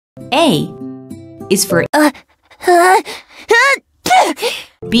A is for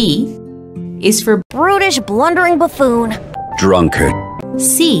B is for brutish, blundering buffoon. Drunkard.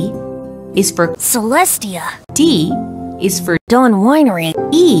 C is for Celestia. D is for Dawn Winery.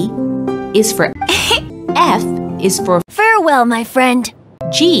 E is for F is for Farewell, my friend.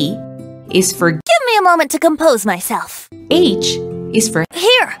 G is for Give me a moment to compose myself. H is for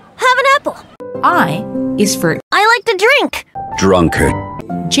Here, have an apple. I is for I like to drink. Drunkard.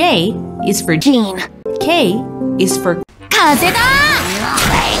 J is for Jean. K is for Kazeda!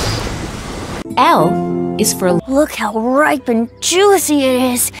 L is for Look how ripe and juicy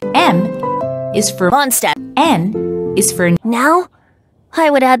it is. M is for Mondstadt. N is for Now, I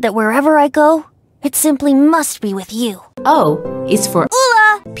would add that wherever I go, it simply must be with you. O is for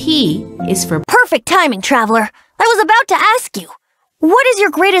Ula! P is for Perfect timing, traveler. I was about to ask you, what is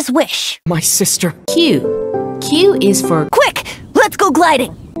your greatest wish? My sister. Q. Q is for Quick, let's go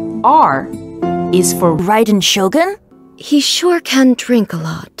gliding. R is for Raiden Shogun? He sure can drink a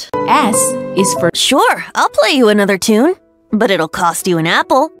lot. S is for Sure, I'll play you another tune, but it'll cost you an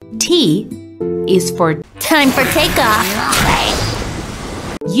apple. T is for Time for takeoff.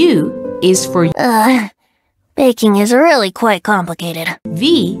 U is for Baking is really quite complicated.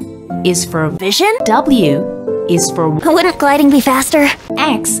 V is for Vision? W is for Wouldn't gliding be faster?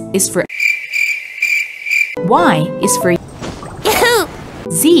 X is for Y is for Yahoo!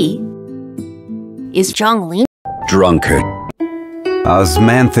 Z is Zhongli? Drunkard.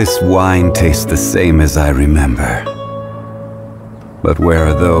 Osmanthus wine tastes the same as I remember. But where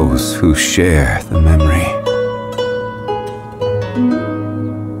are those who share the memory?